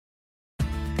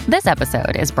This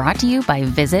episode is brought to you by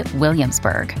Visit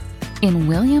Williamsburg. In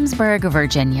Williamsburg,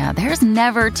 Virginia, there's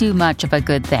never too much of a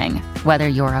good thing. Whether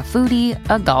you're a foodie,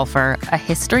 a golfer, a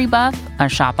history buff, a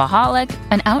shopaholic,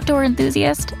 an outdoor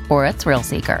enthusiast, or a thrill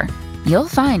seeker, you'll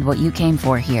find what you came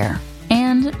for here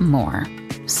and more.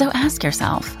 So ask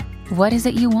yourself, what is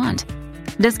it you want?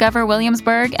 Discover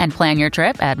Williamsburg and plan your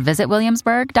trip at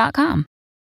visitwilliamsburg.com.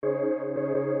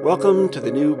 Welcome to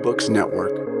the New Books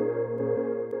Network.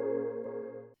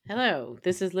 Hello,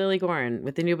 this is Lily Gorin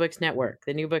with the New Books Network,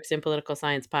 the New Books in Political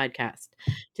Science podcast.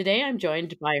 Today I'm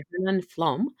joined by Hernán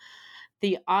Flom,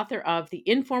 the author of The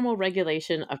Informal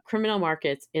Regulation of Criminal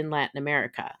Markets in Latin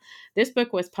America. This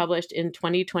book was published in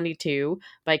 2022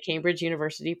 by Cambridge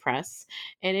University Press,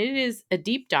 and it is a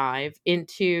deep dive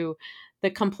into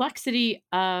the complexity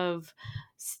of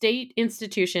state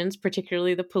institutions,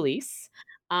 particularly the police,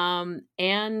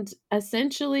 and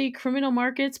essentially criminal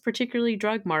markets, particularly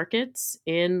drug markets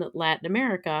in Latin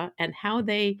America, and how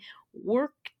they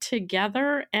work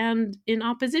together and in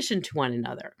opposition to one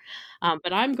another.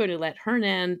 But I'm going to let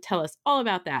Hernán tell us all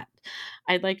about that.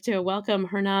 I'd like to welcome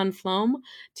Hernán Flom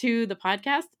to the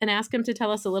podcast and ask him to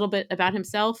tell us a little bit about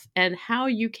himself and how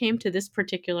you came to this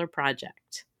particular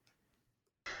project.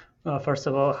 Well, first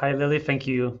of all, hi, Lily. Thank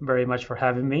you very much for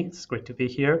having me. It's great to be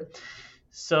here.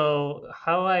 So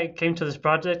how I came to this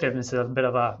project, and it's a bit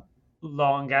of a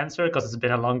long answer because it's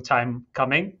been a long time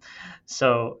coming.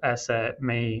 So as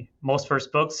my most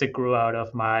first books, it grew out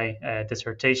of my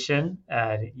dissertation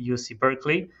at UC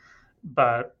Berkeley.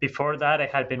 But before that, I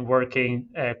had been working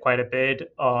quite a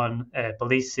bit on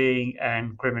policing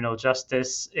and criminal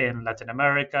justice in Latin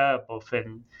America, both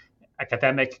in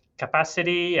academic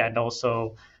capacity and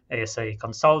also as a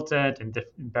consultant in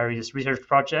various research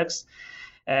projects.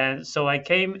 And so I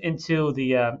came into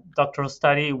the doctoral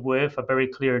study with a very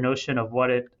clear notion of what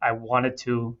I wanted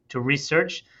to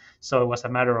research. So it was a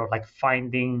matter of like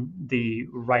finding the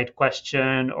right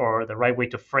question or the right way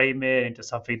to frame it into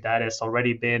something that has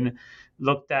already been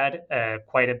looked at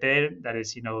quite a bit. That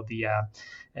is, the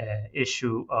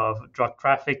issue of drug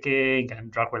trafficking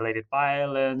and drug-related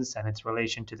violence and its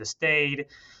relation to the state.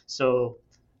 So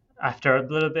after a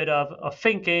little bit of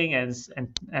thinking and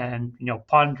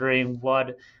pondering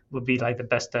what would be like the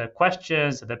best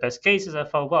questions and the best cases, I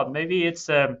thought, well, maybe it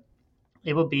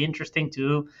would be interesting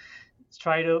to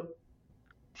try to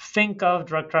think of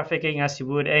drug trafficking as you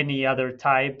would any other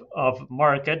type of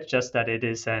market, just that it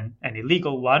is an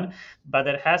illegal one, but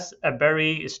it has a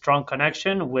very strong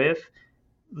connection with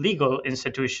legal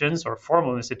institutions or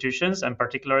formal institutions, and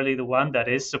particularly the one that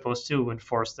is supposed to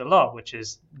enforce the law, which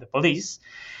is the police.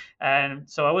 And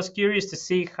so I was curious to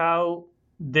see how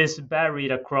this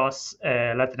varied across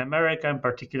Latin America, and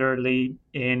particularly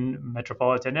in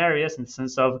metropolitan areas, in the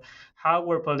sense of how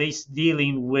were police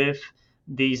dealing with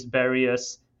these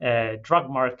various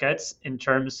drug markets in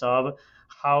terms of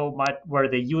how much were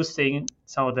they using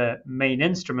some of the main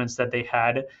instruments that they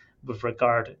had with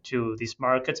regard to these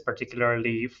markets,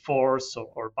 particularly force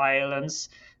or violence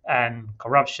and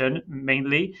corruption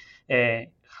mainly.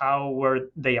 How were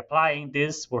they applying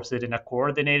this? Was it in a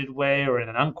coordinated way or in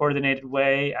an uncoordinated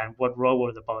way? And what role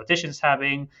were the politicians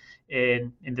having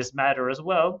in this matter as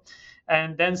well?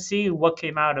 And then see what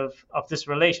came out of this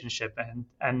relationship.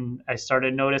 And I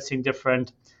started noticing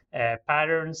different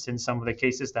patterns in some of the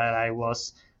cases that I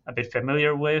was a bit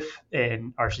familiar with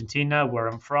in Argentina, where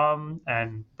I'm from,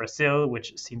 and Brazil,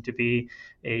 which seemed to be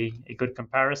a good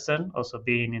comparison, also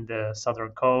being in the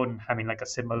Southern Cone and having like a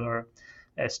similar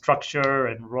structure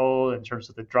and role in terms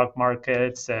of the drug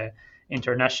markets,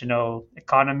 international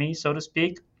economy, so to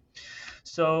speak.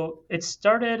 So it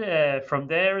started from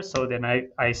there. So then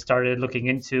I started looking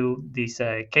into these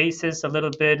cases a little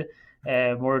bit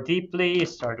more deeply,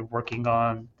 started working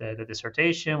on the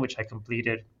dissertation, which I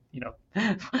completed,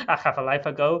 a half a life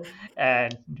ago.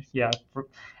 And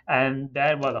and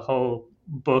then, well, the whole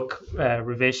book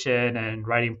revision and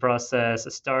writing process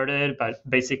started, but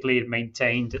basically it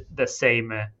maintained the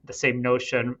same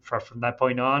notion from that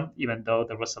point on, even though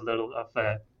there was a little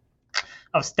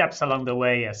of steps along the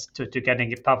way as to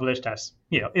getting it published, as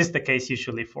is the case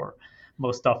usually for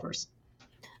most authors.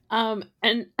 And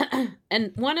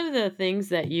one of the things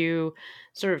that you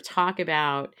sort of talk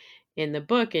about in the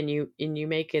book, and you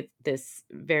make it this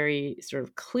very sort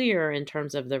of clear in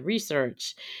terms of the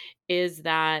research, is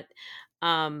that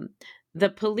the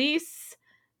police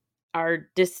are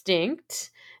distinct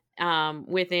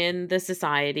within the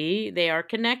society. They are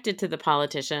connected to the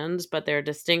politicians, but they're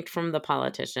distinct from the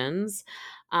politicians.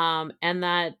 And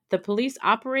that the police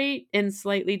operate in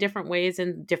slightly different ways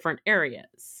in different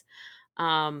areas.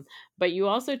 But you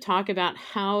also talk about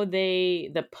how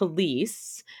the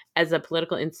police as a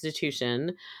political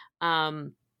institution,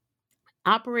 um,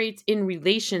 operates in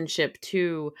relationship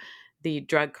to the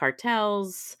drug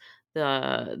cartels,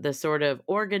 the sort of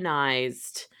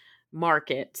organized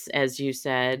markets, as you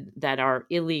said, that are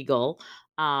illegal,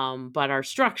 but are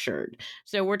structured.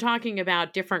 So we're talking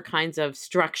about different kinds of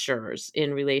structures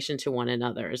in relation to one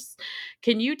another's.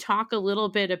 Can you talk a little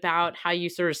bit about how you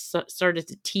sort of started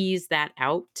to tease that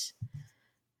out?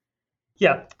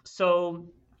 Yeah. So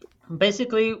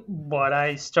basically, what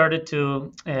I started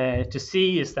to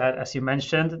see is that, as you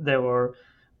mentioned, there were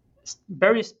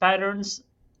various patterns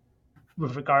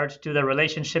with regard to the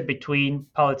relationship between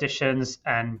politicians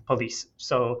and police.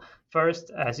 So,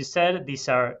 first, as you said, these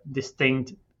are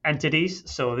distinct entities.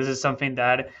 So, this is something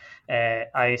that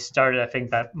I started, I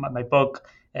think that my book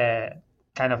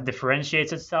kind of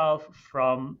differentiates itself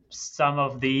from some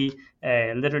of the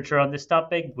literature on this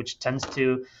topic, which tends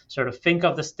to sort of think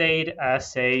of the state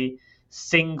as a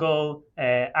single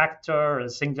actor, a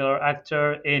singular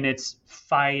actor in its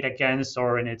fight against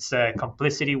or in its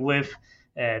complicity with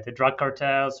the drug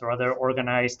cartels or other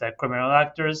organized criminal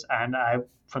actors. And I,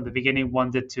 from the beginning,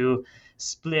 wanted to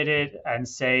split it and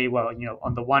say, well,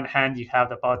 on the one hand, you have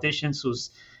the politicians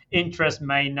whose interests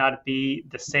may not be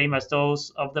the same as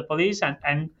those of the police,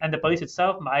 and the police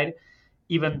itself might,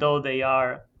 even though they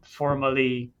are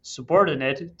formally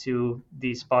subordinate to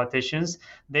these politicians,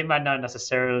 they might not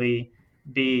necessarily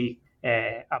be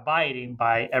abiding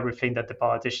by everything that the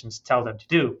politicians tell them to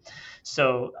do.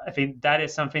 So I think that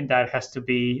is something that has to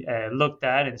be looked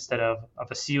at instead of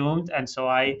assumed. And so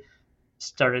I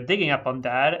started digging up on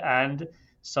that and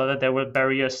saw that there were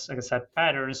various, like I said,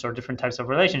 patterns or different types of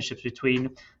relationships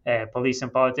between police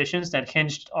and politicians that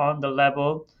hinged on the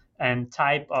level and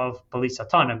type of police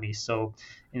autonomy. So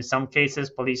in some cases,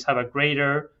 police have a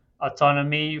greater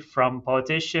autonomy from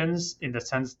politicians in the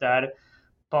sense that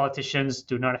politicians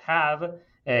do not have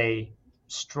a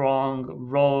strong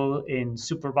role in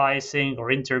supervising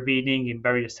or intervening in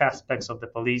various aspects of the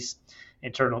police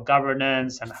internal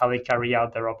governance and how they carry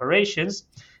out their operations.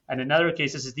 And in other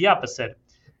cases, it's the opposite.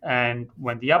 And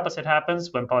when the opposite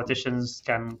happens, when politicians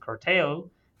can curtail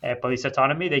police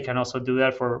autonomy, they can also do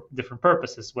that for different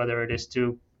purposes, whether it is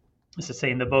to, as I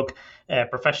say in the book,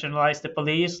 professionalize the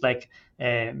police, like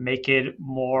make it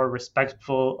more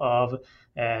respectful of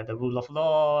the rule of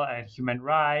law and human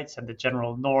rights and the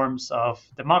general norms of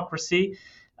democracy.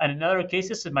 And in other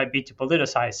cases, it might be to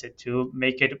politicize it, to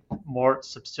make it more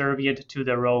subservient to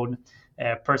their own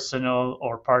personal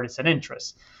or partisan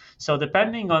interests. So,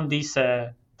 depending on these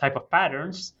type of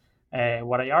patterns,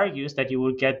 what I argue is that you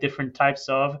will get different types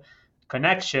of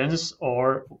connections,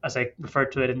 or as I refer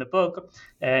to it in the book,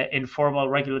 informal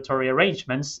regulatory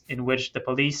arrangements in which the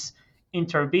police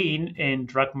intervene in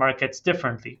drug markets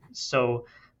differently. So,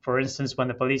 for instance, when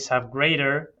the police have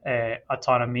greater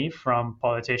autonomy from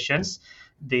politicians,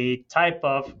 the type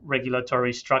of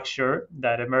regulatory structure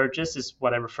that emerges is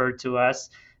what I refer to as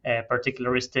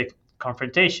particularistic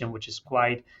confrontation, which is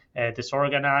quite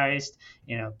disorganized.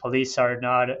 Police are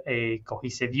not a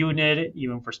cohesive unit,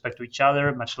 even with respect to each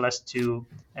other, much less to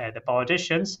the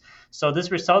politicians. So this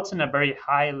results in a very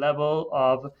high level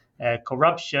of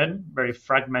corruption, very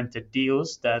fragmented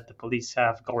deals that the police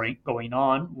have going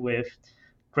on with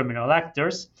criminal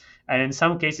actors, and in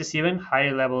some cases even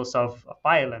high levels of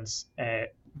violence,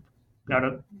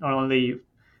 not only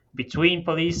between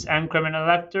police and criminal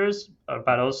actors,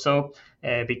 but also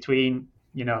between,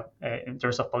 in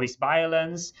terms of police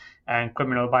violence and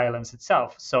criminal violence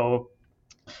itself. So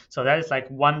that is like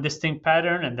one distinct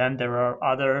pattern, and then there are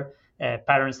other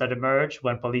patterns that emerge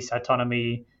when police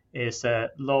autonomy is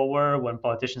lower, when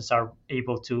politicians are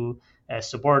able to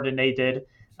subordinate it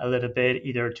a little bit,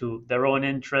 either to their own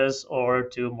interests or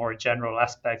to more general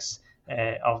aspects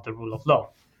of the rule of law.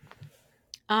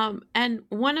 And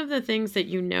one of the things that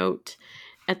you note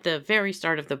at the very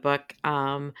start of the book,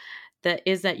 that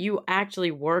is that you actually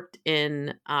worked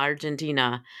in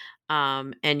Argentina,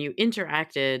 and you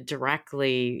interacted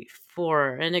directly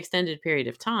for an extended period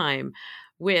of time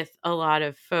with a lot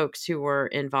of folks who were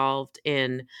involved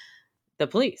in the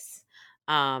police,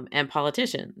 and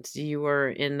politicians. You were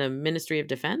in the Ministry of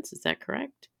Defense, is that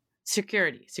correct?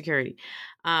 Security.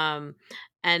 Um,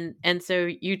 and so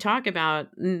you talk about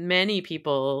many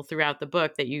people throughout the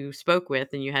book that you spoke with,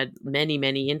 and you had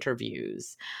many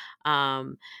interviews.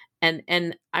 Um,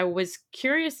 and I was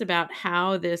curious about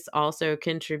how this also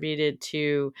contributed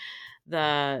to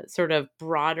the sort of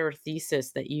broader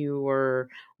thesis that you were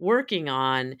working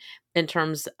on, in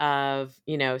terms of,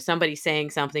 somebody saying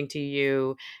something to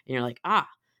you and you're like,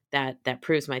 that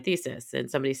proves my thesis, and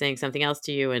somebody's saying something else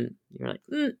to you and you're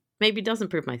like, maybe it doesn't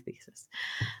prove my thesis.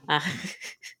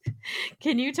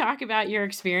 Can you talk about your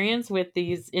experience with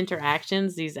these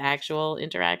interactions, these actual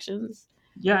interactions?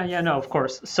 Yeah, no, of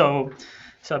course. So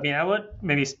I mean, I would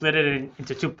maybe split it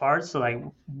into two parts. So like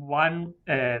one,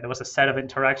 there was a set of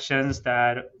interactions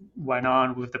that went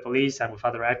on with the police and with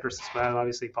other actors as well,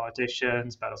 obviously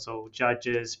politicians, but also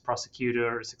judges,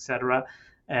 prosecutors, etc.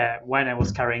 When I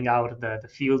was carrying out the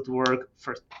field work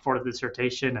for the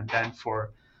dissertation and then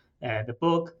for the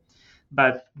book.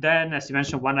 But then, as you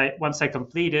mentioned, once I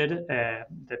completed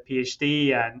the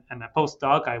PhD and a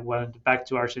postdoc, I went back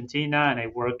to Argentina and I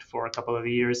worked for a couple of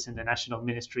years in the National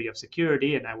Ministry of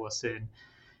Security, and I was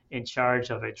in charge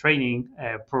of a training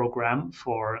program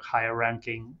for higher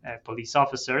ranking police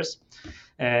officers.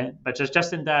 But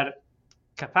just in that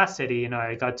capacity,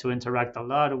 I got to interact a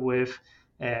lot with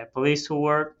police who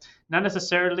were not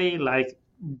necessarily like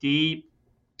the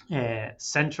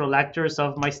central actors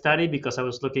of my study, because I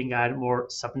was looking at more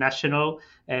subnational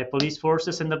police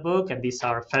forces in the book, and these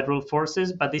are federal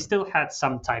forces, but they still had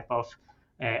some type of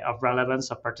relevance,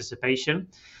 of participation.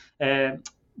 Uh,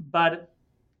 but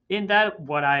in that,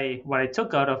 what I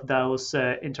took out of those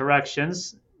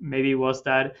interactions maybe was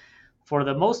that for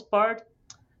the most part,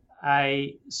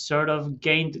 I sort of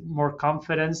gained more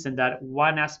confidence in that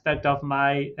one aspect of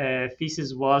my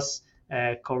thesis was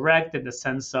correct, in the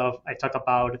sense of I talk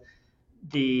about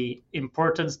the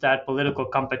importance that political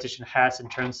competition has in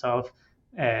terms of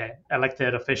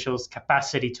elected officials'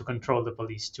 capacity to control the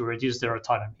police, to reduce their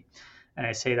autonomy. And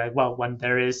I say that, well, when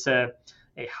there is a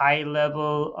high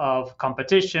level of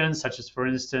competition, such as, for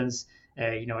instance,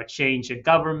 a change in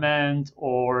government,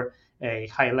 or a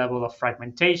high level of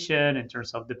fragmentation in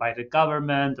terms of divided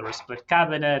government or a split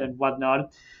cabinet and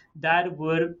whatnot, that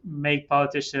would make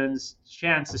politicians'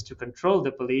 chances to control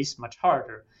the police much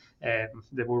harder.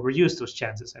 They will reduce those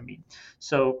chances. I mean,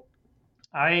 so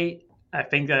I I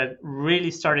think that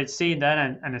really started seeing that,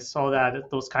 and I saw that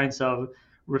those kinds of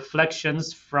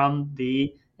reflections from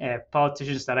the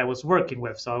politicians that I was working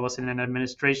with. So I was in an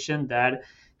administration that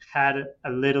had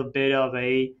a little bit of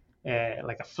a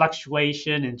like a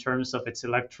fluctuation in terms of its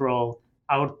electoral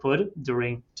output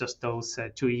during just those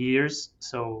 2 years.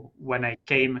 So when I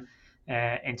came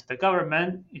into the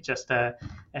government,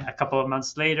 a couple of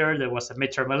months later, there was a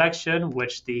midterm election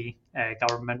which the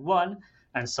government won,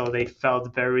 and so they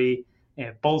felt very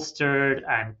bolstered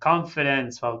and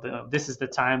confident. Well, this is the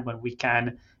time when we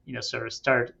can, sort of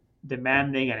start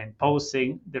demanding and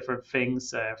imposing different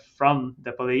things from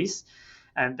the police.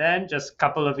 And then just a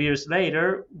couple of years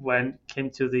later, when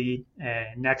came to the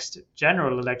next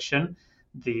general election,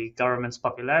 the government's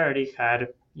popularity had,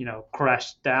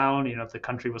 crashed down. The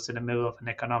country was in the middle of an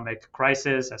economic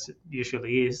crisis, as it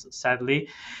usually is, sadly,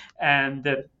 and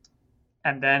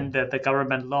then the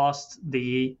government lost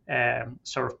the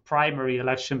sort of primary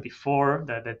election before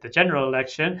the general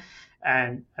election.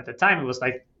 And at the time, it was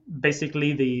like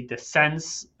basically the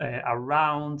sense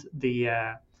around the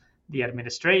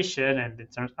administration and in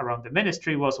terms around the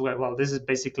ministry was, well, this is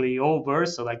basically over.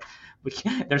 So like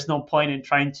there's no point in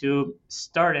trying to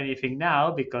start anything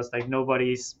now, because like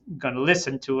nobody's gonna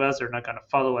listen to us. They're not gonna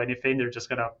follow anything. They're just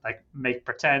gonna like make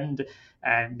pretend,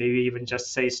 and maybe even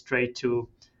just say straight to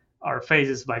our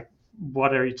faces like,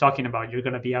 what are you talking about? You're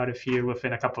going to be out of here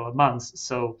within a couple of months.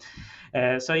 So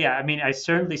yeah, I mean, I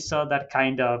certainly saw that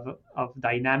kind of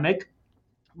dynamic.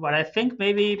 What I think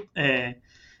maybe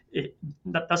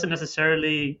that doesn't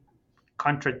necessarily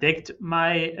contradict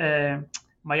my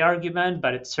argument,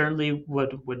 but it certainly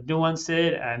would nuance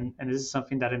it, and this is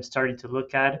something that I'm starting to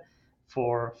look at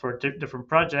for different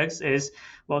projects. Is,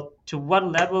 well, to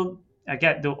what level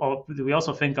again do we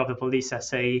also think of the police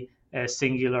as a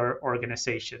singular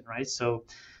organization, right? So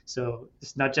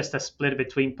it's not just a split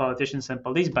between politicians and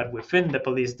police, but within the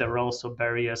police there are also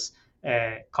various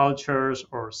cultures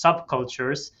or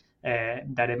subcultures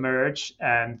that emerge,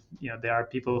 and there are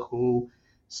people who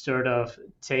sort of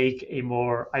take a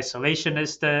more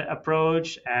isolationist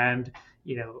approach, and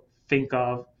think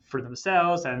of for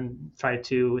themselves and try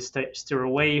to steer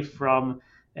away from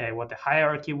what the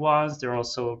hierarchy wants. There are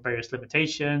also various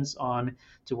limitations on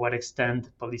to what extent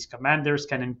police commanders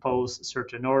can impose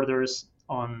certain orders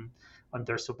on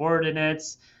their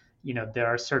subordinates. There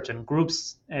are certain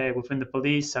groups within the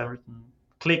police, certain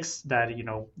cliques that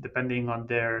depending on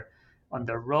their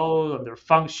role, on their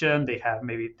function, they have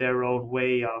maybe their own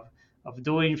way of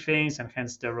doing things, and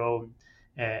hence their own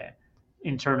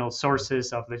internal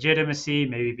sources of legitimacy,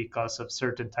 maybe because of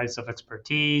certain types of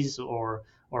expertise or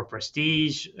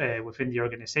prestige within the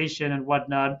organization and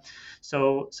whatnot.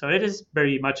 So it is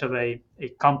very much of a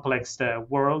complex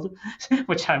world,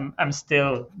 which I'm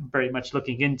still very much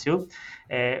looking into.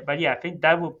 But yeah, I think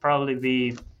that would probably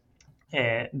be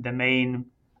the main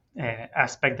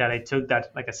aspect that I took.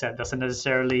 That, like I said, doesn't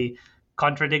necessarily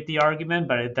contradict the argument,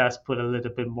 but it does put a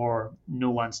little bit more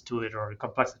nuance to it, or it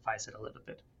complexifies it a little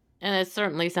bit. And it's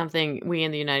certainly something we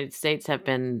in the United States have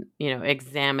been,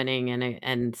 examining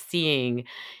and seeing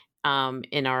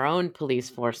in our own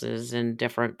police forces in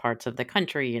different parts of the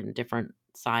country in different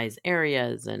size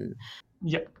areas. And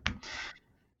Yeah.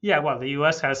 Yeah, well, the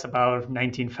U.S. has about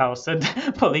 19,000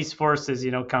 police forces,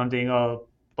 counting all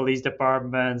police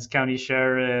departments, county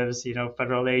sheriffs,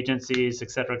 federal agencies, et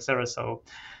cetera, et cetera. So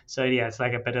yeah, it's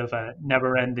like a bit of a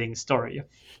never-ending story.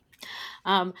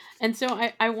 and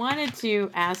so I wanted to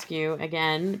ask you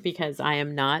again, because I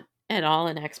am not at all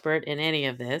an expert in any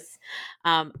of this,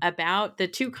 about the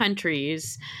two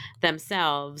countries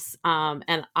themselves.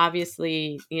 And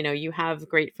obviously, you have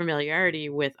great familiarity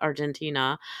with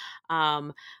Argentina,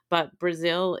 but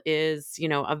Brazil is,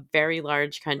 a very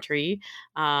large country,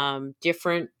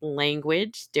 different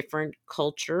language, different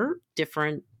culture,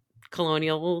 different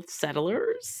colonial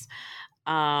settlers,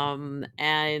 and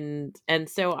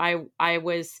so I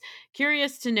was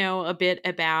curious to know a bit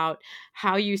about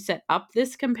how you set up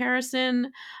this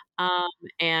comparison, um,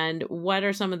 and what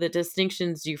are some of the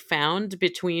distinctions you found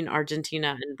between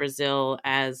Argentina and Brazil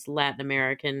as Latin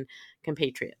American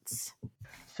compatriots.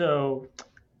 So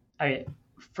I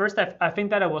first I think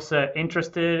that I was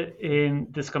interested in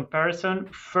this comparison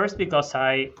first because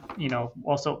I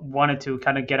also wanted to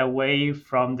kind of get away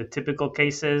from the typical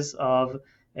cases of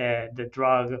the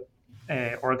drug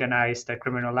organized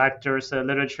criminal actors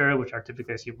literature, which are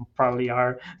typically, as you probably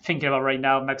are thinking about right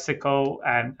now, Mexico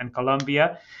and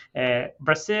Colombia.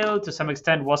 Brazil, to some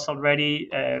extent, was already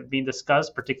being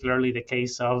discussed, particularly the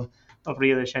case of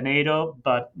Rio de Janeiro,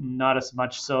 but not as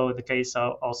much so the case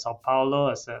of Sao Paulo,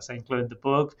 as I include in the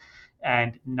book,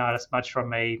 and not as much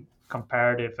from a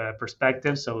comparative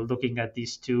perspective. So looking at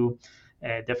these two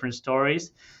different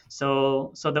stories.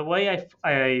 So the way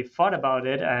I thought about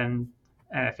it, and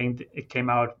I think it came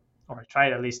out, or I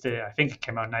tried at least, I think it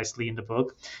came out nicely in the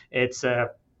book. It's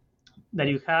that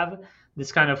you have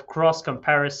this kind of cross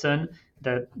comparison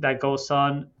that goes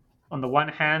on the one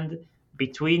hand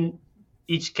between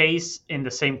each case in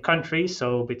the same country,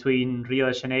 so between Rio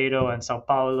de Janeiro and Sao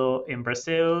Paulo in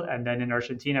Brazil, and then in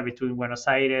Argentina between Buenos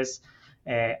Aires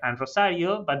and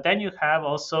Rosario. But then you have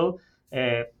also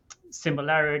uh,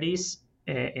 similarities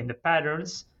in the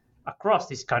patterns across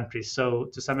these countries. So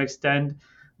to some extent,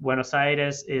 Buenos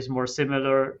Aires is more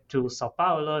similar to Sao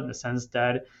Paulo in the sense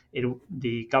that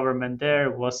the government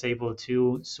there was able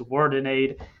to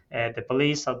subordinate the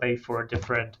police, albeit for a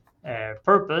different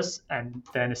purpose, and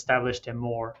then established a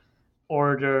more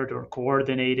ordered or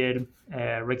coordinated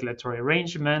regulatory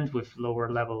arrangement with lower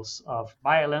levels of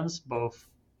violence, both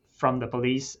from the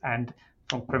police and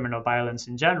from criminal violence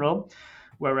in general.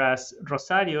 Whereas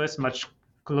Rosario is much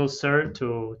closer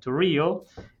to Rio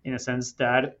in a sense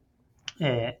that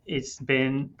it's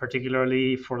been,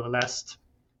 particularly for the last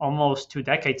almost 2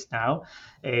 decades now,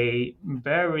 a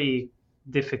very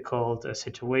difficult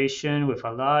situation with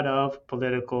a lot of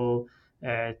political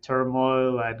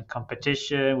turmoil and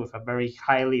competition, with a very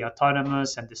highly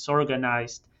autonomous and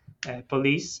disorganized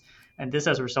police. And this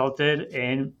has resulted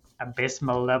in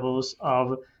abysmal levels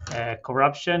of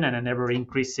corruption and an ever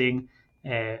increasing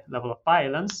level of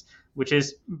violence, which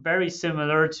is very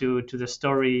similar to the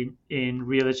story in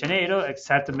Rio de Janeiro,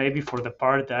 except maybe for the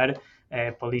part that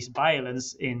police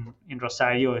violence in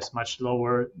Rosario is much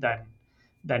lower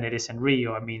than it is in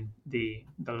Rio. I mean, the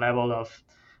level of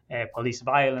police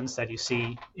violence that you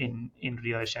see in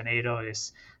Rio de Janeiro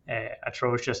is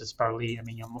atrocious. It's probably, I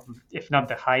mean, if not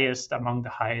the highest, among the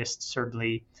highest,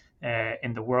 certainly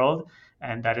in the world.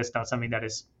 And that is not something that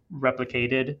is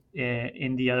replicated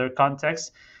in the other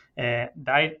contexts.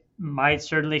 That might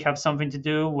certainly have something to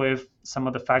do with some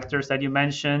of the factors that you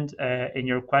mentioned in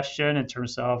your question in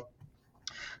terms of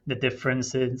the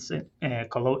differences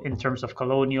in terms of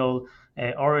colonial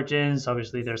origins.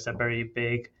 Obviously, there's a very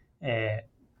big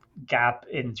gap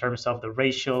in terms of the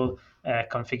racial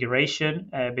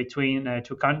configuration between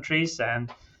two countries.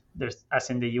 And there's, as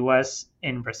in the US,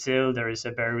 in Brazil, there is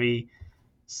a very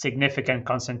significant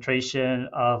concentration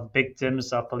of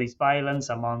victims of police violence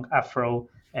among Afro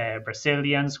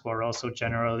Brazilians, who are also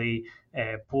generally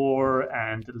poor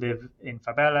and live in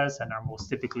favelas and are most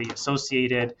typically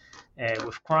associated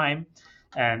with crime.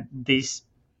 And these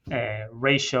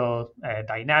racial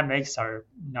dynamics are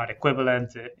not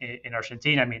equivalent in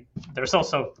Argentina. I mean, there's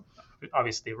also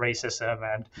obviously racism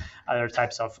and other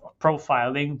types of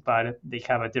profiling, but they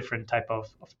have a different type of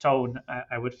tone,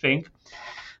 I would think.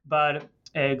 But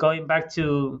going back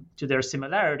to their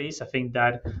similarities, I think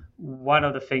that one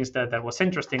of the things that was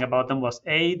interesting about them was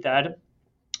that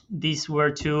these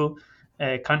were two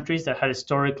countries that had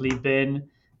historically been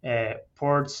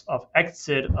ports of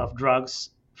exit of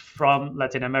drugs from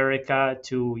Latin America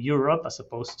to Europe, as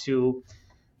opposed to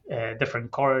a different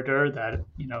corridor that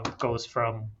goes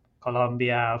from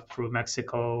Colombia through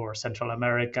Mexico or Central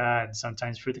America and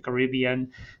sometimes through the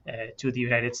Caribbean to the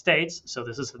United States. So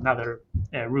this is another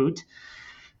route.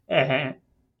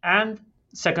 And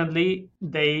secondly,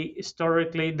 they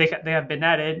have been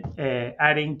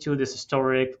adding to this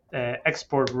historic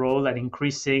export role an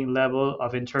increasing level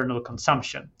of internal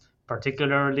consumption,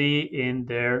 particularly in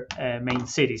their main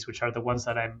cities, which are the ones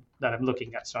that I'm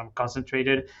looking at. So I'm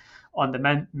concentrated on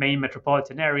the main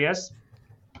metropolitan areas.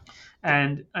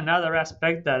 And another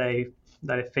aspect that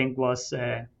I think was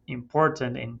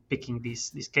important in picking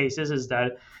these cases is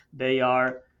that they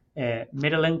are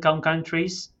middle income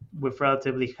countries with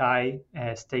relatively high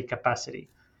state capacity.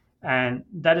 And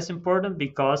that is important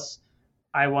because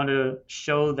I want to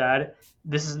show that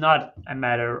this is not a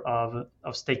matter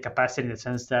of state capacity in the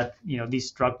sense that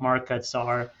these drug markets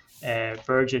are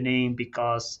burgeoning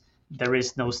because there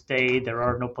is no state, there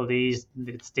are no police,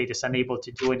 the state is unable to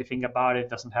do anything about it,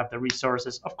 doesn't have the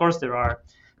resources. Of course, there are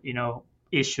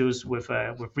issues with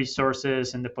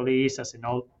resources and the police, as in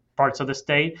all parts of the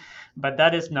state, but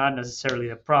that is not necessarily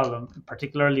the problem,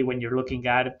 particularly when you're looking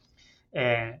at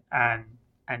an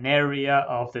area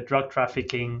of the drug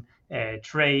trafficking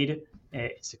trade,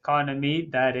 its economy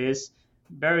that is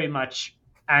very much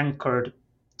anchored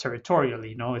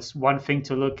territorially. It's one thing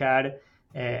to look at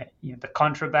the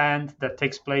contraband that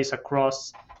takes place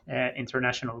across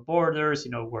international borders,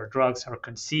 where drugs are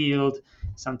concealed,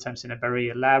 sometimes in a very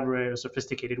elaborate or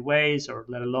sophisticated ways, or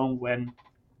let alone when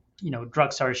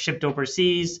drugs are shipped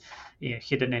overseas,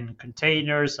 hidden in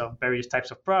containers of various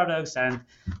types of products, and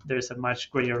there's a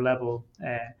much greater level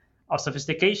of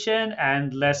sophistication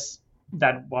and less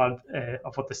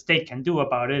of what the state can do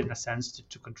about it, in a sense,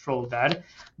 to control that.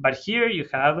 But here you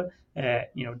have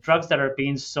drugs that are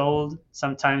being sold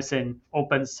sometimes in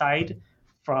open sight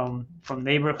from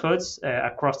neighborhoods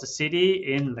across the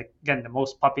city in, like, again, the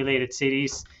most populated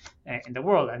cities in the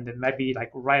world, and it might be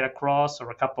like right across or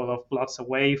a couple of blocks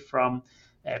away from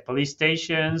police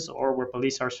stations, or where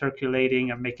police are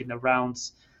circulating and making the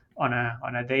rounds on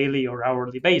a daily or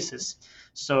hourly basis.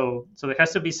 So there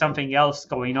has to be something else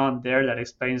going on there that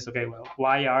explains, okay, well,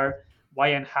 why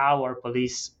and how are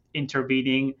police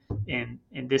intervening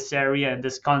in this area, in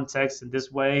this context, in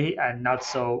this way, and not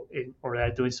so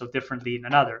or doing so differently in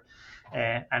another.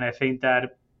 And I think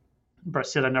that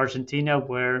Brazil and Argentina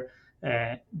were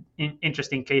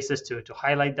interesting cases to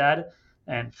highlight that.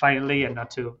 And finally, and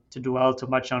not to dwell too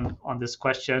much on this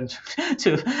question,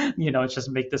 to just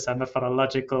make this a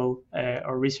methodological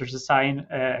or research design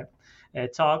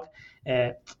talk,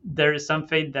 there is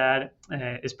something that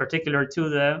is particular to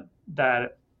them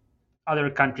that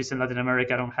other countries in Latin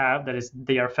America don't have. That is,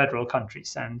 they are federal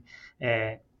countries, and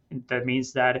that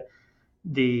means that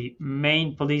the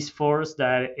main police force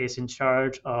that is in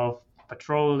charge of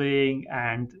patrolling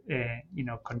and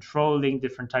controlling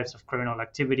different types of criminal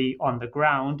activity on the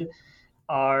ground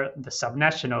are the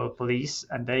subnational police,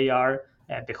 and they are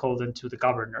beholden to the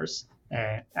governors.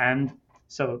 And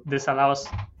so this allows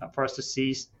for us to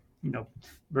see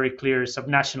very clear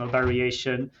subnational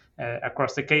variation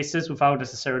across the cases without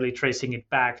necessarily tracing it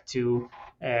back to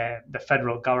the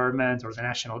federal government or the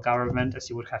national government, as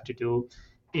you would have to do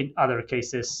in other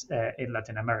cases in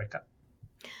Latin America.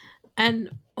 And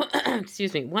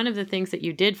excuse me, one of the things that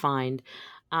you did find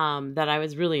that I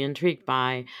was really intrigued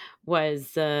by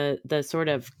was the sort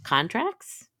of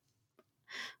contracts,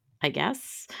 I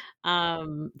guess,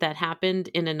 that happened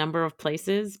in a number of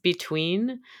places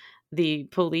between the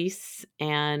police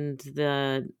and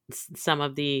some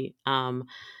of the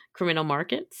criminal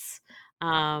markets.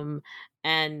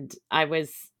 And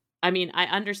I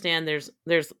understand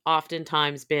there's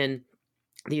oftentimes been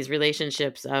these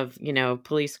relationships of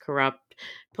police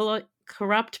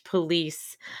corrupt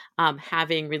police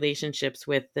having relationships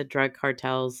with the drug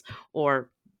cartels or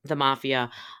the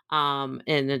mafia, and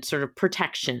it's sort of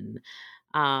protection.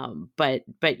 But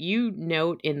you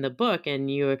note in the book,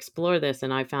 and you explore this,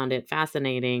 and I found it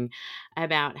fascinating,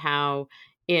 about how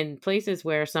in places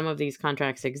where some of these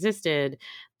contracts existed,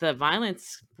 the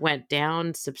violence went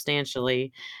down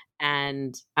substantially.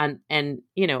 And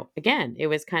again, it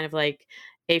was kind of like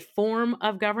a form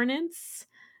of governance,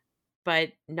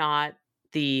 but not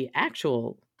the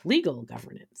actual legal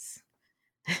governance.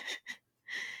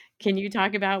 Can you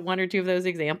talk about one or two of those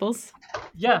examples?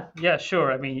 Yeah,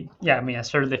 sure. I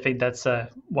certainly think that's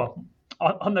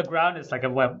on the ground, it's like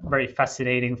a very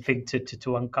fascinating thing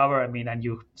to uncover. And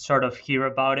you sort of hear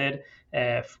about it,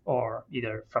 or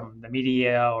either from the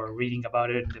media or reading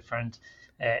about it in different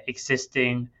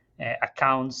existing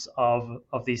accounts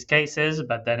of these cases.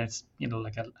 But then it's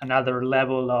like another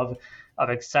level of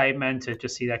excitement to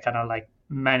see that kind of like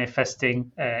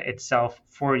manifesting itself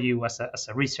for you as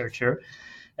a researcher.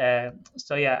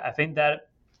 So yeah, I think that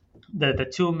the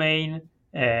two main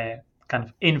kind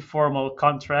of informal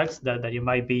contracts that you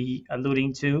might be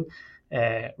alluding to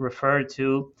refer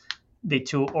to the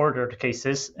two ordered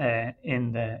cases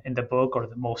in the book, or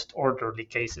the most orderly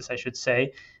cases, I should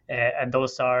say, and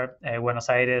those are Buenos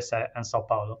Aires and Sao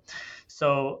Paulo.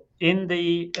 So in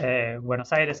the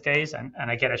Buenos Aires case,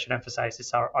 and again I should emphasize,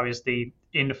 these are obviously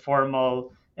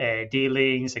informal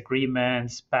dealings,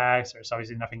 agreements, pacts. There's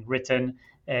obviously nothing written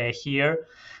here,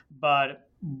 but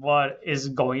what is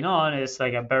going on is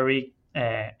like a very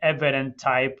evident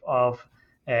type of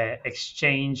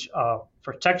exchange of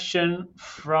protection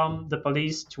from the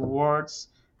police towards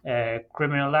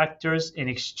criminal actors in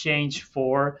exchange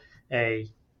for a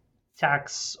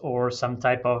tax or some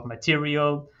type of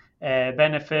material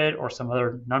benefit or some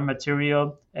other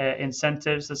non-material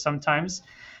incentives sometimes.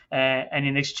 And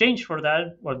in exchange for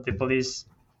that, what the police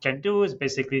can do is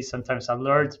basically sometimes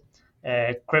alert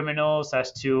criminals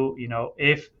as to,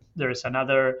 if there's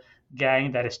another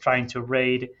gang that is trying to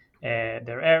raid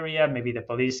their area. Maybe the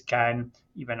police can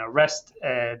even arrest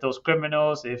those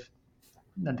criminals. If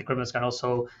then the criminals can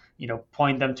also,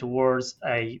 point them towards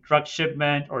a drug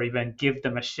shipment, or even give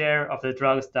them a share of the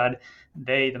drugs that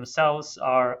they themselves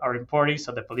are importing,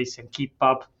 so the police can keep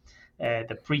up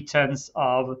the pretense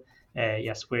of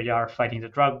yes, we are fighting the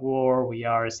drug war, we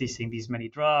are seizing these many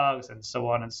drugs, and so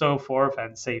on and so forth,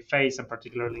 and save face. And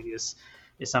particularly this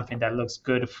is something that looks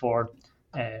good for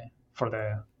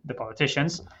the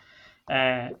politicians.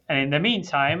 And in the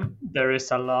meantime, there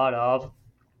is a lot of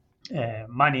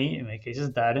money, in many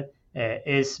cases, that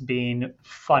is being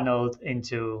funneled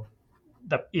into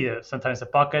either sometimes the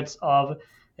pockets of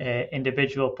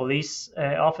individual police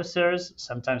officers.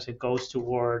 Sometimes it goes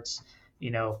towards,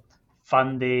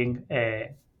 funding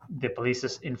the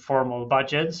police's informal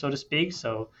budget, so to speak.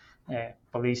 So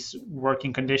police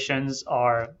working conditions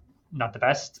are not the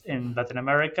best in Latin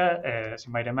America, as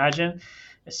you might imagine.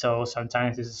 So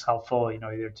sometimes this is helpful,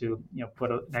 either to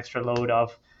put an extra load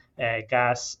of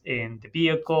gas in the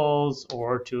vehicles,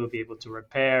 or to be able to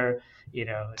repair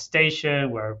a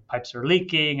station where pipes are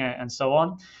leaking, and so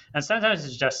on. And sometimes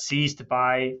it's just seized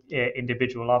by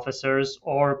individual officers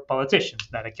or politicians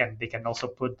that, again, they can also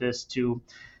put this to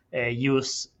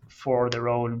use for their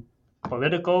own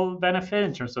political benefit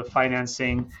in terms of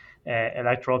financing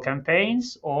electoral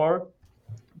campaigns, or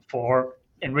for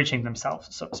enriching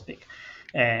themselves, so to speak.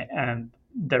 And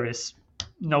there is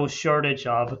no shortage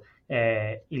of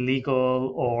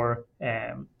illegal or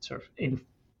sort of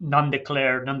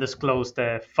non-declared, non-disclosed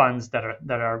funds that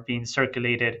are being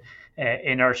circulated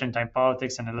in Argentine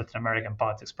politics and in Latin American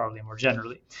politics, probably more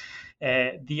generally.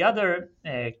 The other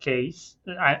case,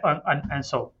 and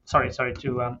so sorry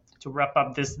to wrap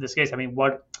up this case.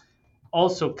 What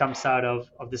also comes out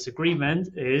of this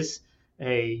agreement is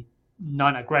a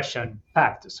non-aggression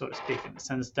pact, so to speak, in the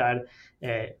sense that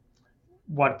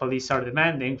what police are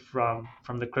demanding from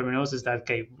the criminals is that,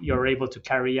 okay, you're able to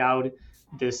carry out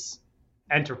this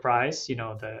enterprise,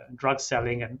 the drug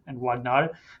selling and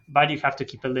whatnot, but you have to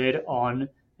keep a lid on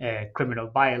criminal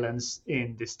violence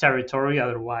in this territory.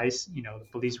 Otherwise, the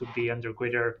police would be under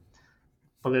greater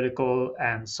political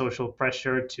and social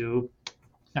pressure to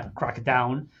crack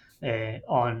down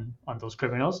on those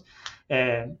criminals.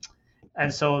 And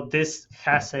so this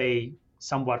has a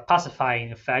somewhat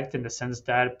pacifying effect, in the sense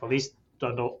that police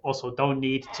don't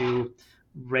need to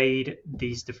raid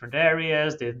these different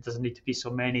areas. There doesn't need to be so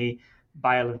many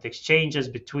violent exchanges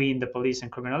between the police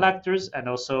and criminal actors. And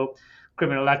also,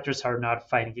 criminal actors are not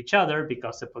fighting each other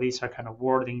because the police are kind of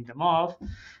warding them off.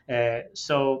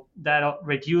 So that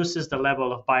reduces the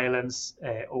level of violence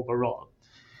overall.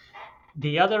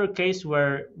 The other case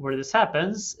where this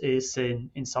happens is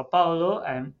in Sao Paulo,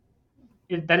 and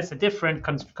that is a different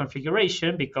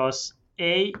configuration, because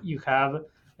you have,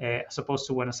 as opposed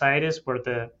to Buenos Aires, where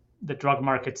the drug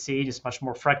market scene is much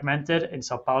more fragmented, in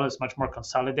Sao Paulo it's much more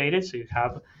consolidated. So you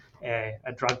have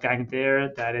a drug gang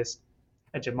there that is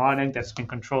hegemonic, that's been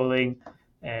controlling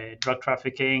drug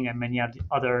trafficking and many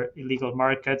other illegal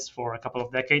markets for a couple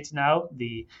of decades now.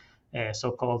 The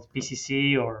so-called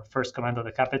PCC, or First Comando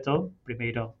da Capital,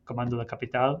 Primeiro Comando da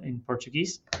Capital in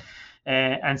Portuguese.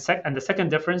 And the second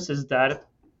difference is that,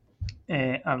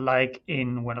 unlike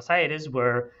in Buenos Aires,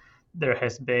 where there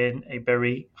has been a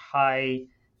very high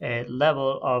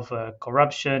level of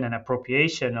corruption and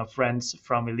appropriation of rents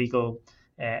from illegal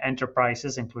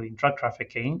enterprises, including drug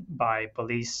trafficking, by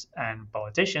police and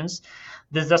politicians,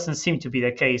 this doesn't seem to be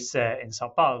the case in Sao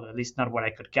Paulo, at least not what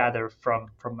I could gather from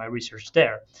my research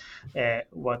there.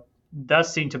 What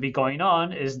does seem to be going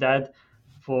on is that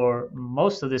for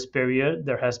most of this period,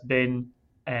 there has been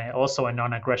also a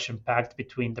non-aggression pact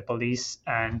between the police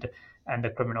and the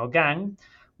criminal gang,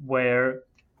 where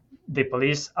the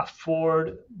police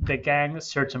afford the gang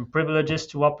certain privileges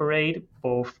to operate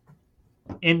both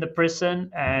in the prison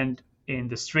and in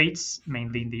the streets,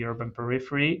 mainly in the urban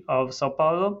periphery of Sao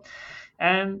Paulo.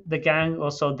 And the gang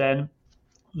also then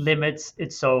limits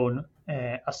its own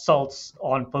assaults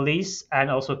on police and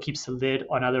also keeps a lid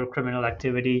on other criminal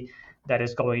activity that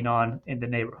is going on in the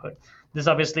neighborhood. This is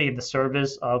obviously in the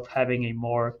service of having a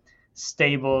more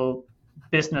stable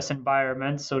business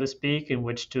environment, so to speak, in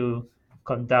which to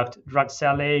conduct drug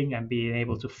selling and being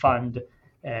able to fund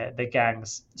the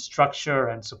gang's structure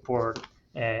and support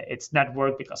its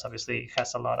network, because obviously it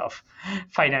has a lot of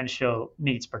financial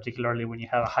needs, particularly when you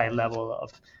have a high level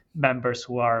of members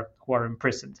who are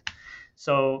imprisoned.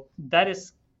 So that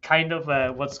is kind of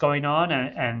what's going on,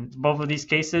 and both of these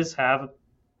cases have,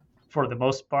 for the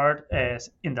most part,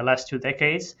 in the last 2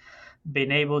 decades,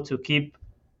 been able to keep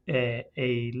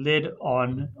a lid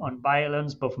on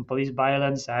violence, both in police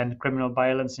violence and criminal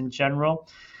violence in general,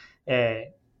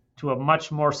 to a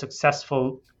much more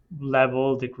successful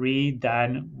degree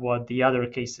than what the other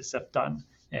cases have done.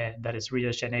 That is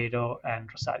Rio de Janeiro and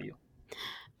Rosario.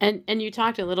 And you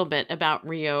talked a little bit about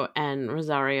Rio and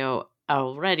Rosario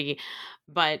already,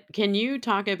 but can you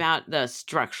talk about the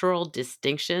structural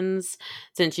distinctions,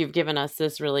 since you've given us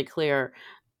this really clear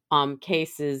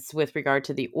cases with regard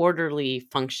to the orderly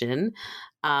function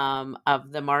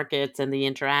of the markets and the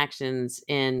interactions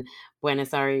in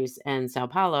Buenos Aires and Sao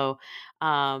Paulo,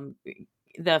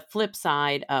 the flip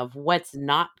side of what's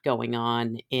not going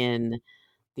on in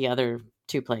the other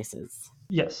two places?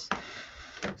 Yes.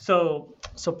 So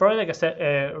probably, like I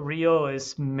said, Rio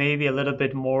is maybe a little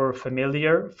bit more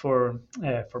familiar for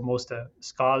most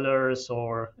scholars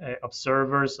or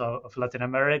observers of Latin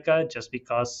America, just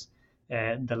because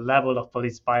the level of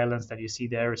police violence that you see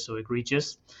there is so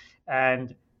egregious.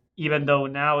 And even though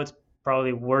now it's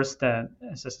probably worse than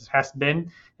as it has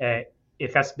been,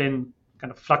 it has been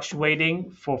kind of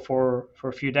fluctuating for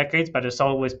a few decades, but it's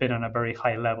always been on a very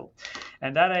high level.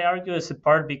 And that, I argue, is in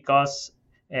part because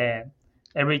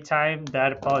every time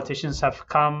that politicians have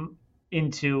come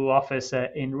into office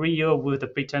in Rio with the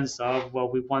pretense of, well,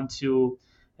 we want to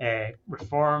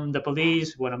reform the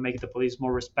police, we want to make the police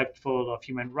more respectful of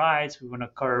human rights, we want to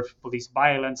curb police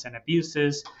violence and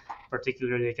abuses,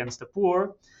 particularly against the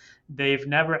poor, they've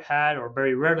never had, or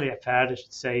very rarely have had, I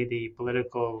should say, the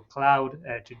political clout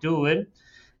to do it.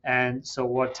 And so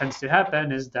what tends to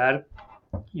happen is that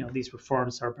these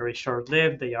reforms are very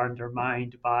short-lived. They are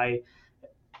undermined by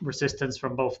resistance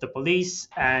from both the police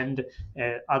and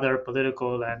other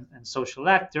political and social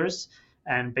actors,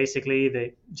 and basically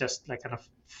they just kind of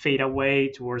fade away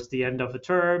towards the end of the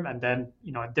term, and then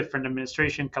a different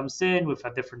administration comes in with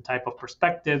a different type of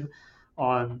perspective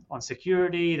on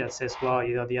security that says, well,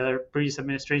 the other previous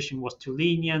administration was too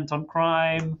lenient on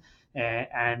crime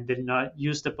and did not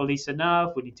use the police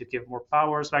enough. We need to give more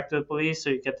powers back to the police. So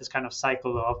you get this kind of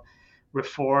cycle of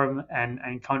reform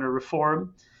and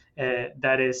counter-reform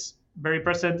that is very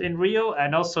present in Rio,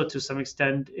 and also to some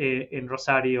extent in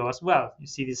Rosario as well. You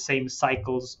see the same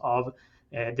cycles of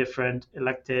different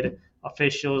elected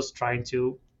officials trying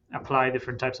to apply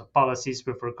different types of policies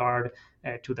with regard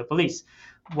to the police.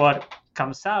 What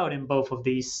comes out in both of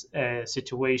these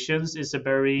situations is a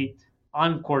very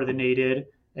uncoordinated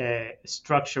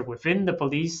structure within the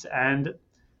police, and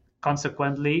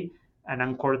consequently an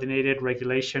uncoordinated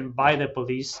regulation by the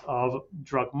police of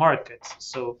drug markets.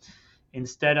 So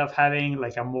instead of having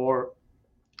a more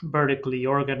vertically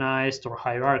organized or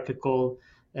hierarchical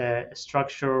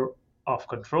structure of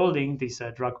controlling these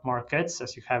drug markets,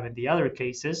 as you have in the other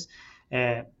cases,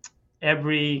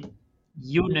 every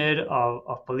unit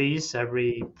of police,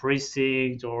 every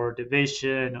precinct or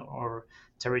division or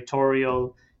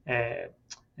territorial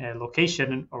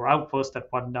location or outpost and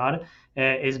whatnot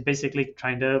is basically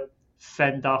trying to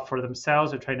fend off for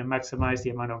themselves, or trying to maximize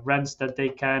the amount of rents that they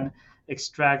can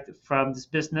extract from this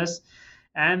business.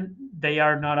 And they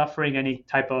are not offering any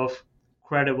type of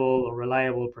credible or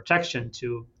reliable protection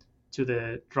to to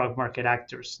the drug market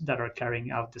actors that are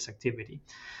carrying out this activity.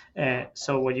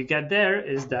 So what you get there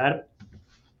is that,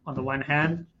 on the one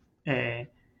hand,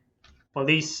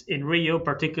 police in Rio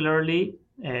particularly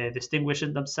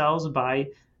distinguishing themselves by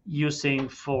using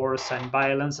force and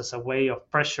violence as a way of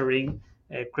pressuring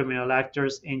criminal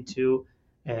actors into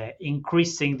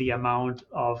increasing the amount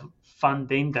of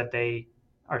funding that they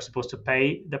are supposed to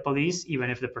pay the police, even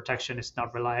if the protection is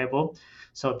not reliable.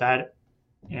 So that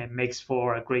makes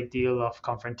for a great deal of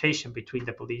confrontation between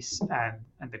the police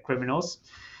and the criminals.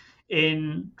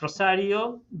 In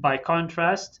Rosario, by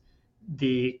contrast,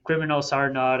 the criminals are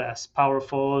not as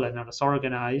powerful and not as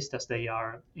organized as they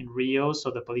are in Rio,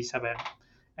 so the police have an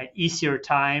easier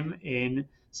time in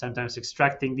sometimes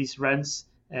extracting these rents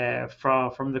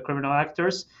from the criminal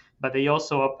actors. But they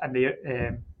also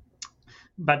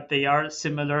but they are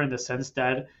similar in the sense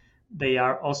that they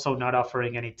are also not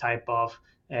offering any type of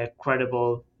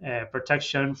credible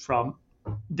protection from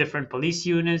different police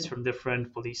units, from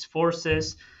different police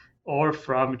forces, or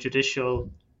from judicial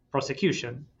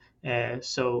prosecution.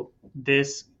 So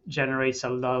this generates a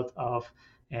lot of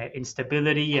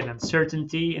instability and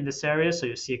uncertainty in this area. So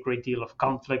you see a great deal of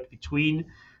conflict between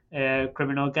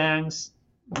criminal gangs.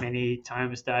 Many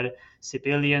times that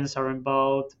civilians are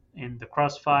involved in the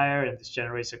crossfire, and this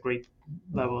generates a great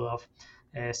level of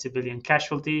civilian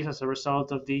casualties as a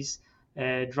result of these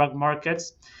drug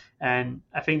markets. And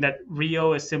I think that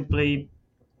Rio is simply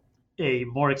a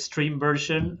more extreme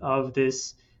version of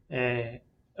this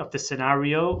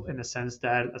scenario, in the sense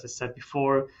that, as I said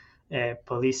before,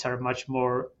 police are much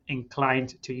more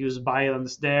inclined to use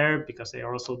violence there because they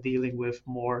are also dealing with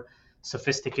more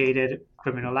sophisticated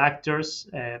criminal actors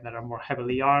that are more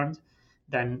heavily armed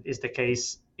than is the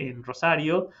case in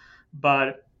Rosario.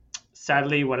 But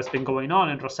sadly, what has been going on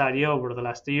in Rosario over the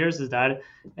last 2 years is that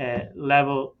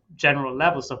general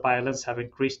levels of violence have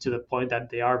increased to the point that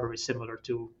they are very similar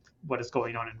to what is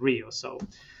going on in Rio. So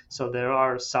there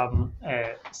are some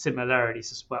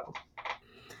similarities as well.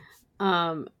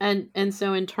 And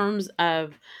so in terms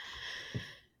of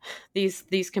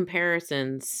these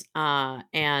comparisons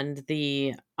and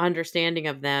the understanding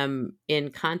of them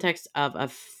in context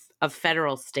of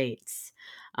federal states,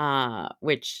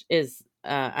 which is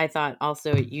I thought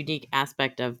also a unique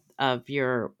aspect of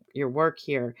your work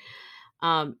here.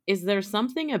 Is there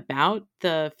something about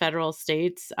the federal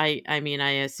states? I mean,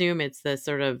 I assume it's the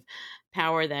sort of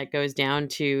power that goes down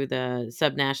to the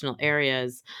subnational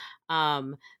areas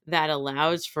that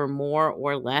allows for more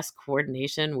or less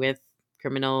coordination with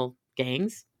criminal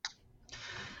gangs?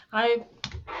 I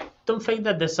don't think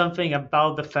that there's something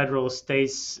about the federal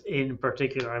states in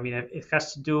particular. I mean, it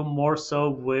has to do more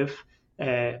so with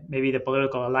maybe the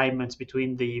political alignments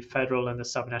between the federal and the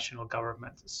subnational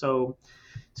government. So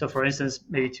for instance,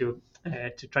 maybe to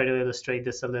try to illustrate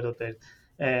this a little bit,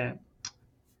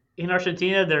 in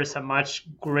Argentina, there's a much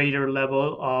greater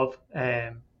level of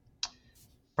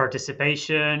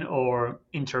participation or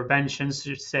interventions,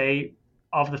 to say,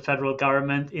 of the federal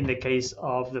government in the case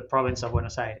of the province of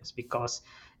Buenos Aires, because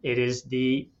it is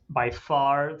by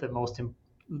far the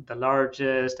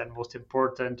largest and most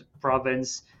important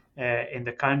province in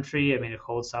the country. I mean, it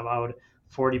holds about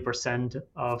 40%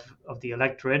 of the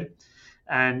electorate,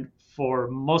 and for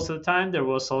most of the time, there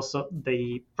was also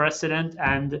the president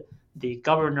and the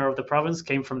governor of the province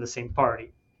came from the same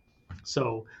party.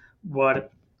 So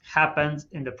what happened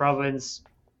in the province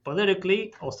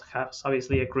politically also has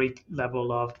obviously a great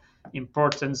level of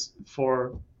importance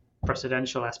for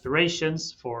presidential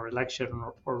aspirations, for election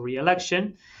or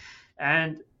re-election,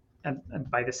 and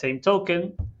by the same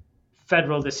token,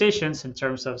 federal decisions in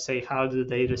terms of, say, how do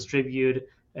they distribute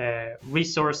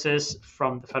resources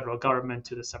from the federal government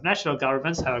to the subnational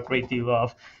governments have a great deal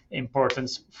of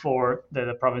importance for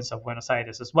the province of Buenos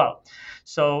Aires as well.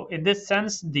 So in this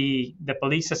sense, the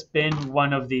police has been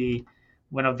one of the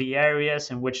areas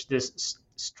in which this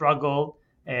struggle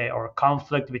or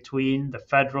conflict between the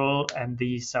federal and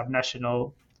the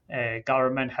subnational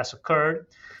government has occurred.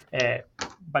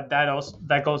 But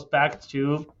that goes back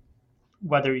to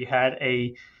whether you had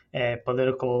a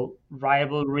political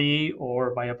rivalry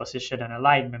or by opposition and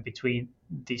alignment between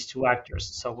these two actors.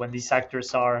 So when these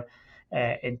actors are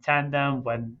in tandem,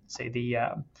 when, say, the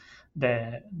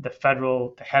head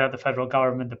of the federal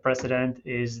government, the president,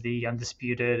 is the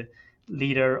undisputed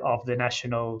leader of the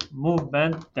national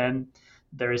movement, then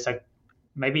there is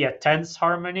maybe a tense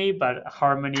harmony, but a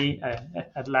harmony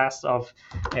at last of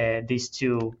these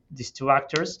two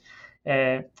actors.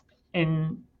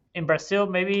 In Brazil,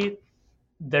 maybe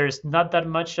there's not that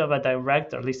much of a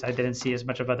direct, or at least I didn't see as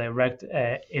much of a direct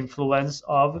influence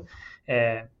of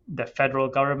the federal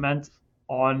government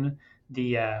on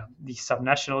the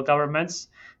subnational governments.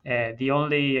 The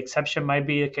only exception might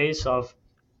be the case of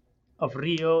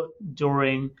Rio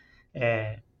during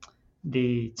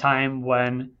the time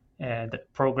when the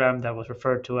program that was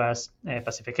referred to as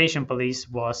pacification police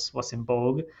was in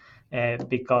vogue,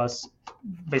 because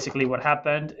basically what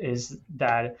happened is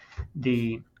that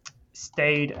the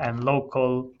state and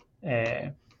local uh,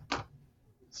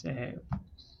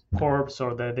 corps,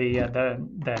 or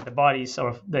the bodies,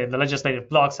 or the legislative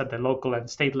blocks at the local and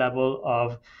state level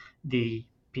of the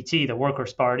PT, the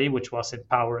Workers' Party, which was in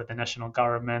power at the national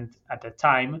government at the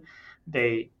time.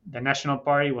 The National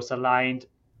Party was aligned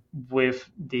with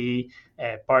the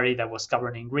party that was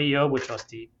governing Rio, which was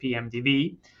the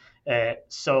PMDB.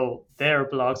 So their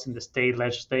blocks in the state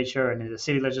legislature and in the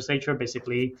city legislature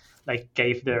basically like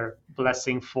gave their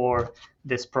blessing for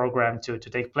this program to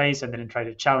take place, and then try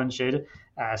to challenge it,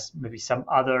 as maybe some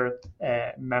other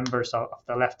members of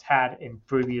the left had in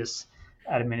previous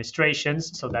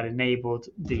administrations. So that enabled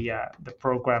the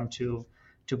program to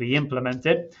be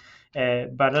implemented.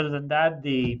 But other than that,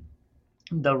 the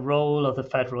role of the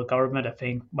federal government, I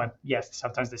think, well, yes,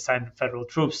 sometimes they send federal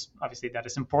troops. Obviously, that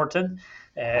is important.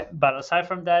 But aside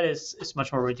from that, it's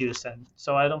much more reduced. And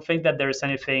so I don't think that there is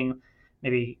anything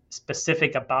maybe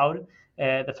specific about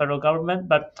the federal government.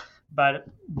 But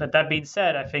that being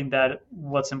said, I think that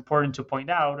what's important to point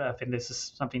out, I think this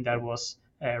is something that was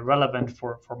relevant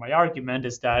for my argument,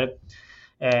 is that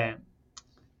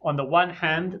on the one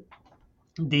hand,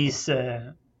 these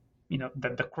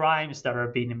the crimes that are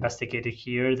being investigated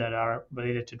here that are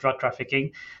related to drug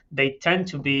trafficking, they tend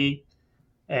to be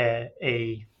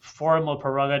a formal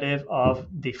prerogative of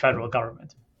the federal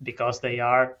government, because they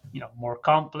are more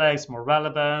complex, more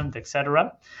relevant,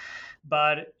 etc.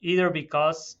 But either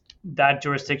because that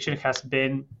jurisdiction has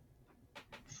been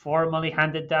formally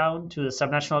handed down to the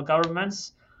subnational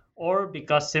governments, or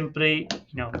because simply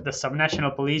the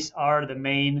subnational police are the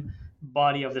main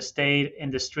body of the state in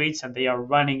the streets, and they are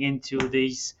running into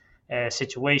these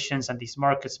situations and these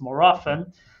markets more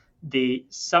often. The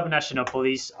subnational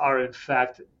police are in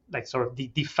fact like sort of the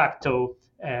de facto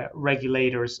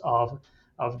regulators of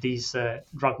these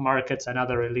drug markets and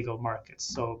other illegal markets.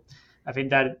 So I think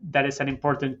that is an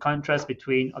important contrast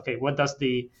between, okay, what does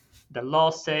the law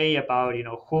say about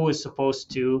who is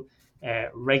supposed to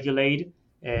regulate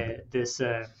this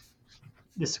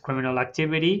criminal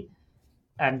activity,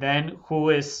 and then who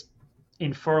is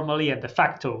informally and de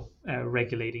facto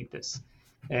regulating this.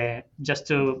 Just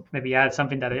to maybe add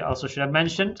something that I also should have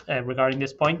mentioned regarding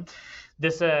this point,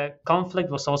 this conflict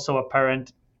was also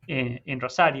apparent in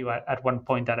Rosario at one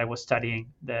point that I was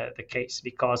studying the case,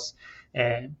 because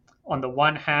on the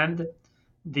one hand,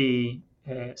 the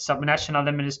subnational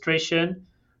administration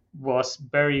was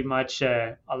very much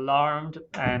alarmed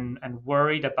and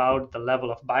worried about the level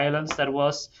of violence that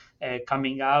was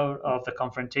coming out of the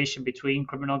confrontation between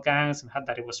criminal gangs, and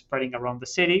that it was spreading around the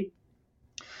city.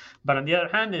 But on the other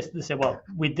hand, they say, well,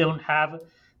 we don't have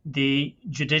the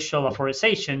judicial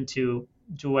authorization to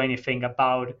do anything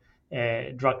about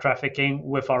drug trafficking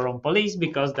with our own police,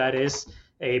 because that is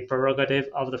a prerogative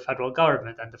of the federal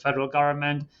government. And the federal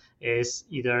government is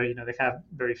either, they have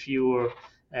very few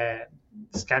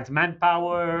scant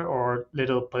manpower or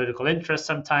little political interest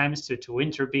sometimes to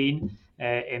intervene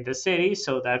in the city,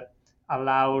 so that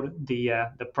allowed the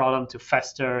problem to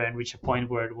fester and reach a point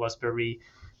where it was very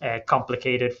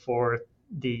complicated for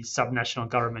the subnational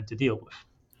government to deal with.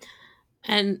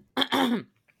 And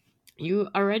you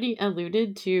already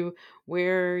alluded to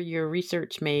where your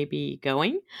research may be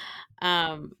going.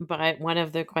 But one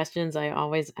of the questions I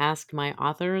always ask my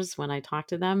authors when I talk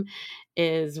to them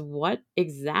is, what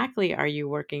exactly are you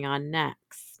working on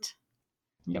next?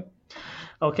 Yep.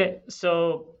 Okay.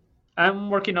 So I'm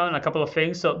working on a couple of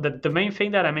things. So the main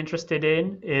thing that I'm interested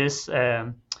in is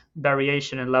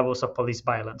variation in levels of police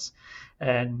violence.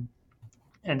 And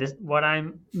this, what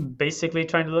I'm basically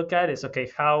trying to look at is, okay,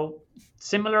 how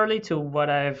similarly to what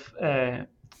I've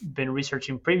been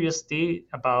researching previously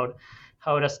about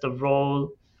how does the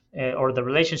role or the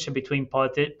relationship between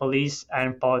police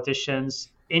and politicians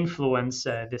influence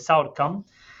this outcome.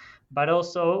 But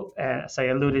also, as I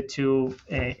alluded to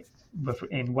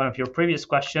in one of your previous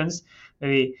questions,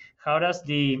 maybe how does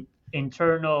the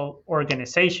internal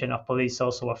organization of police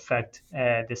also affect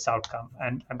this outcome?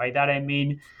 And by that I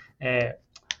mean,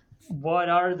 what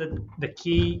are the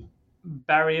key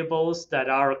variables that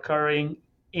are occurring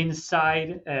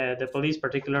inside the police,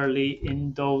 particularly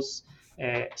in those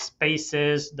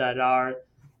spaces that are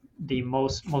the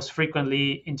most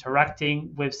frequently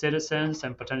interacting with citizens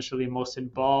and potentially most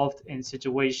involved in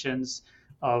situations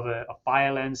of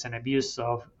violence and abuse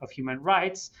of human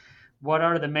rights? what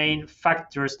are the main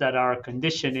factors that are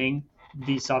conditioning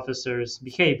these officers'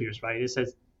 behaviors, right? Is it,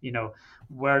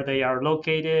 where they are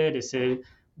located? Is it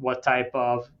what type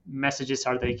of messages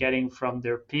are they getting from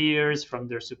their peers, from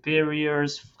their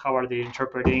superiors? How are they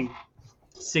interpreting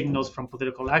signals from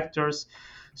political actors?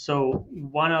 So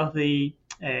one of the,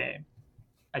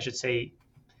 I should say,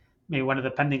 maybe one of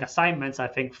the pending assignments I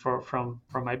think from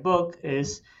my book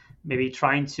is maybe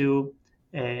trying to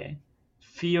uh,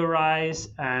 theorize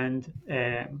and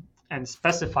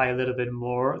specify a little bit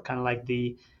more, kind of like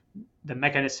the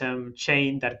mechanism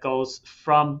chain that goes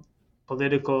from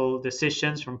political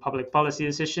decisions, from public policy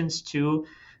decisions to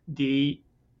the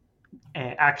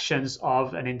actions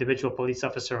of an individual police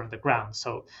officer on the ground.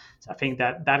 So I think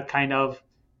that kind of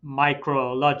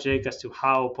micro logic as to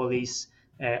how police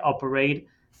operate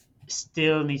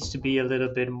still needs to be a little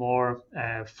bit more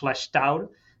fleshed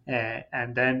out,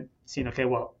 and then seeing, okay,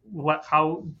 well,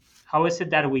 how is it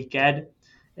that we get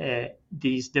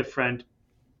these different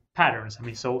patterns? I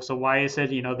mean, so why is it,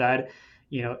 that,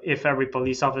 if every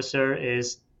police officer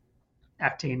is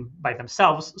acting by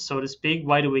themselves, so to speak,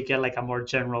 why do we get like a more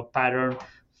general pattern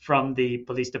from the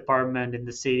police department in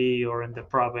the city or in the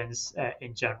province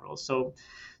in general? So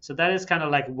that is kind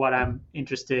of like what I'm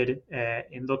interested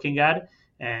in looking at,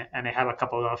 and I have a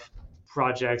couple of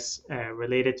projects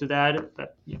related to that,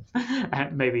 but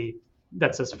maybe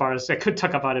that's as far as I could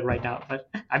talk about it right now. But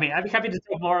I mean, I'd be happy to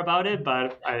talk more about it,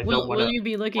 but I don't want to. Will you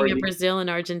be looking at Brazil and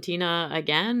Argentina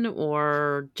again,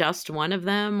 or just one of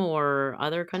them, or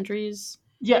other countries?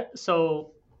 Yeah,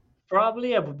 so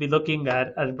probably I would be looking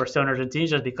at Brazil and Argentina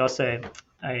just because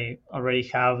I already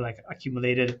have like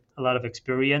accumulated a lot of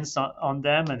experience on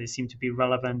them, and they seem to be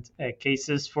relevant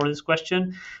cases for this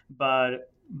question. But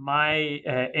my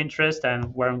interest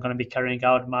and where I'm going to be carrying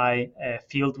out my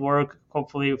field work,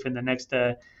 hopefully within the next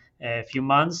few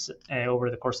months over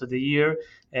the course of the year,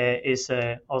 is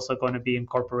also going to be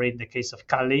incorporating the case of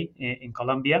Cali in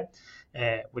Colombia,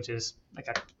 which is like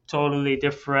a totally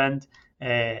different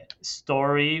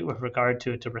story with regard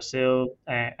to Brazil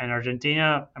and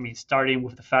Argentina. I mean, starting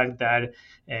with the fact that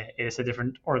it is a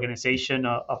different organization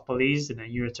of police in a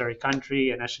unitary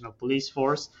country, a national police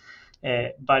force,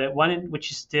 but one in which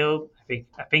is still,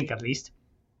 I think at least,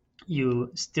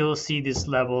 you still see this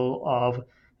level of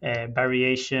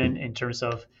variation in terms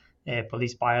of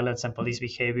police violence and police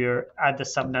behavior at the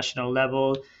subnational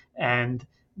level, and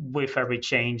with every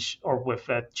change or with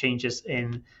changes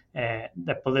in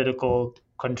the political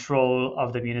control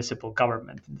of the municipal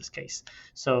government in this case.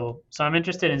 So I'm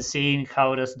interested in seeing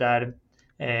how does that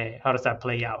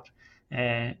play out,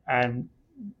 and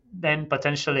then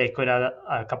potentially I could add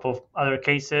a couple of other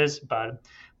cases, but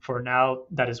for now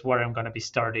that is where I'm going to be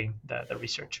starting the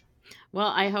research. Well,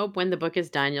 I hope when the book is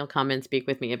done, you'll come and speak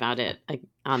with me about it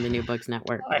on the New Books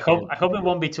Network. I hope it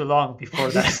won't be too long before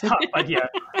that's up, but yeah.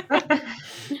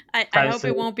 I hope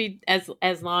it won't be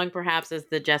as long, perhaps, as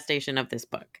the gestation of this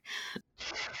book.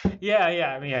 Yeah.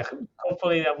 I mean,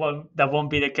 hopefully that won't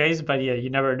be the case, but yeah, you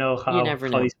never know how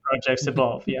these projects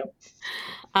evolve. Yeah.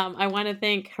 I want to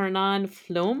thank Hernán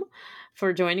Flom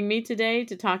for joining me today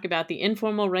to talk about the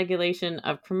informal regulation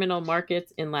of criminal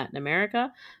markets in Latin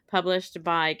America, published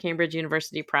by Cambridge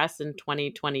University Press in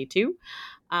 2022.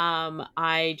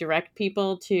 I direct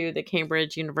people to the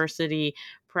Cambridge University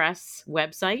Press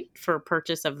website for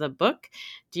purchase of the book.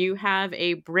 Do you have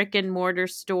a brick and mortar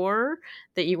store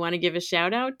that you want to give a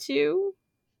shout out to?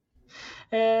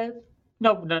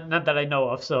 No, not that I know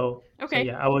of. So, okay. So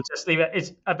yeah, I will just leave it.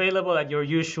 It's available at your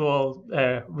usual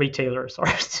retailers or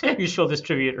usual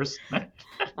distributors.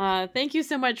 Thank you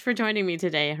so much for joining me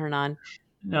today, Hernán.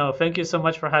 No, thank you so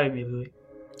much for having me, Lily.